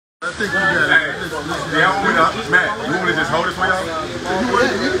I think we got it. Yeah, Matt, you want me to just hold it for y'all? You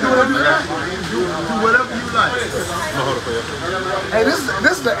can do whatever you like. Do whatever you like. I'm gonna hold it for you. Hey, this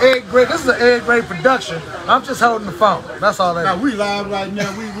is the egg grade. This is the egg grade production. I'm just holding the phone. That's all that is. Now we live right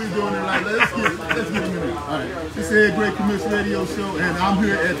now. We doing it like let's get in there. All right. This is Egg Grade Commission Radio Show, and I'm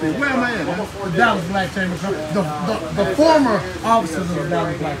here at the where am I at? The Dallas Black Chamber. The former officers of the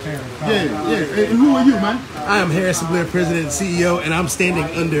Dallas Black Chamber. Yeah. And who are you, man? I am Harrison Blair, President and CEO, and I'm standing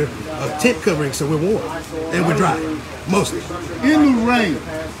under a tent covering, so we're warm and we're dry, mostly. In the rain,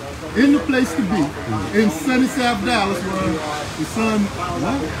 in the place to be, in sunny South Dallas, where the sun.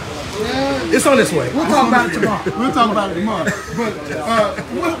 It's on its way. We'll talk about it tomorrow. We'll talk about it tomorrow. But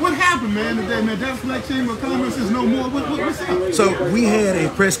what happened, man, today, man? Dallas Black Chamber of Commerce is no more. What's up? So we had a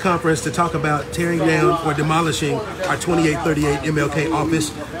press conference to talk about tearing down or demolishing our 2838 MLK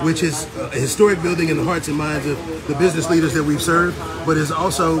office, which is a historic building in the hearts and minds of the business leaders that we've served, but is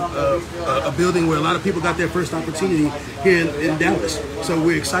also a building where a lot of people got their first opportunity here in Dallas. So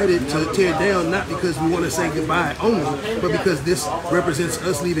we're excited to tear it down, not because we want to say goodbye only, but because this represents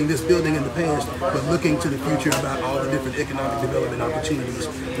us leaving this building in the past, but looking to the future about all the different economic development opportunities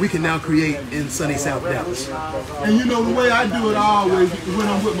we can now create in sunny South Dallas. And you know, the way I do it always, when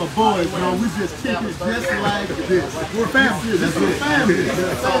I'm with my boys, we just kick it just like this. We're family. This is family.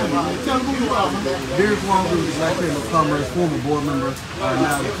 Tell them who you are, man. Derek Walker, the Black Chamber of Commerce, former board member,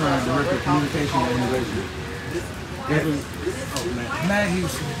 now the current Director of Communication and Innovation. Matt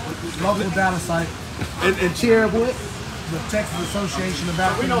Houston, local Dallasite, And chair of what? the Texas Association of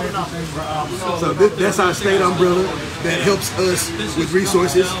African Americans. So that's our state umbrella that helps us with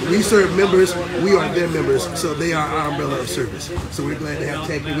resources. We serve members, we are their members, so they are our umbrella of service. So we're glad to have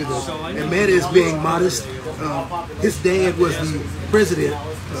Taggy with us. And Matt is being modest. His dad was the president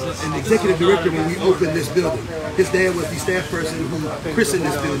and executive director when we opened this building. His dad was the staff person who christened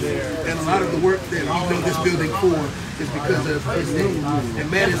this building. And a lot of the work that we know this building for is because of his name. And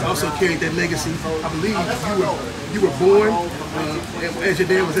Matt has also carried that legacy. I believe you were born as your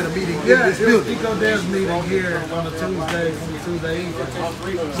dad was at a meeting in this building. Eco Dev's meeting here on a Tuesday evening.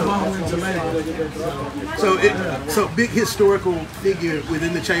 Tomorrow in Jamaica. So big historical figure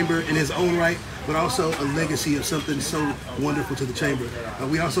within the chamber in his own right, but also a legacy of something so wonderful to the chamber.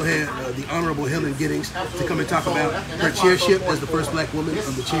 We also had the Honorable Helen Giddings to come and talk about her chairship as the first black woman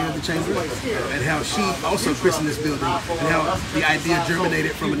of the chair of the chamber, and how she also christened this building, and how the idea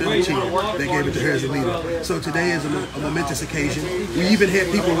germinated from another chair that gave it to her as a leader. So today is a momentous occasion. We even had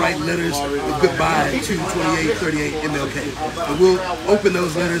people write letters of goodbye to 2838 MLK. And we'll open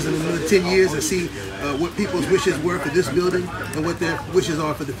those letters in another 10 years and see what people's wishes were for this building and what their wishes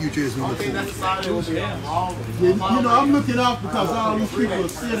are for the future as we look forward. You know, I'm looking out because all these people are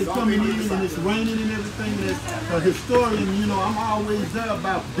sitting coming in and it's raining and everything. And as a historian, you know, I'm always there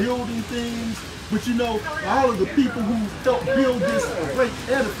about building things. But you know, all of the people who helped build this great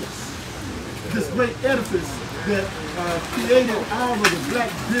edifice that created all of the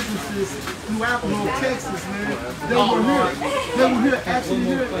black businesses throughout North Texas, man. They were here, actually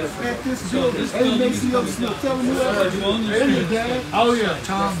here at this building. AMACO Smith, tell them who that. Oh yeah,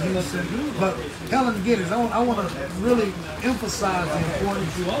 Tom Houston. But Helen Giddings, I want to really emphasize the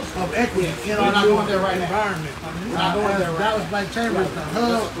importance of equity in our environment. The Dallas Black Chamber is the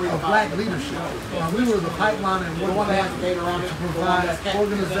hub of black leadership. We were the pipeline and one that to provide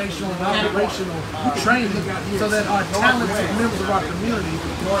organizational and operational training so that our talented members of our community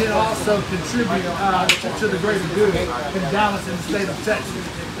can also contribute to the greater good in Dallas and the state of Texas.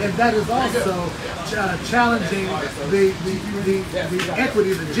 And that is also challenging the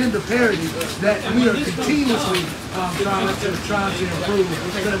equity, the gender parity that we are continuously trying to improve so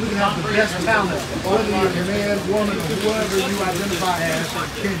that we can have the best talent, whether you're a man, woman, or whoever you identify as,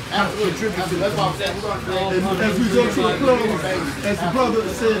 can contribute to that. And as we go to the close, as the brother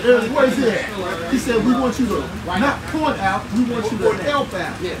said earlier, what is it? He said, we want you to not point out, we want you to help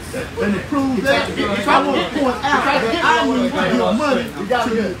out. And to prove that, I want to point out that I need to give money to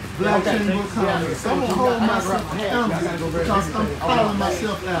the Black Chamber of Commerce. I'm going to hold myself accountable because I'm calling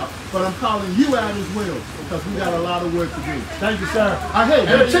myself out. But I'm calling you out as well because we got a lot of work to do. Thank you, sir. Hey,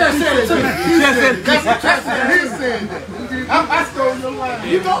 he said it. He said it. I stole your line.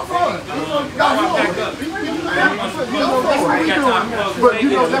 You go for it. But you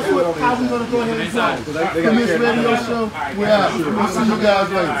know, that's how we're going to go ahead and go. From this radio show, we're out. We'll see you guys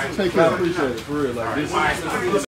later. Take care. I appreciate it, for real. Like this.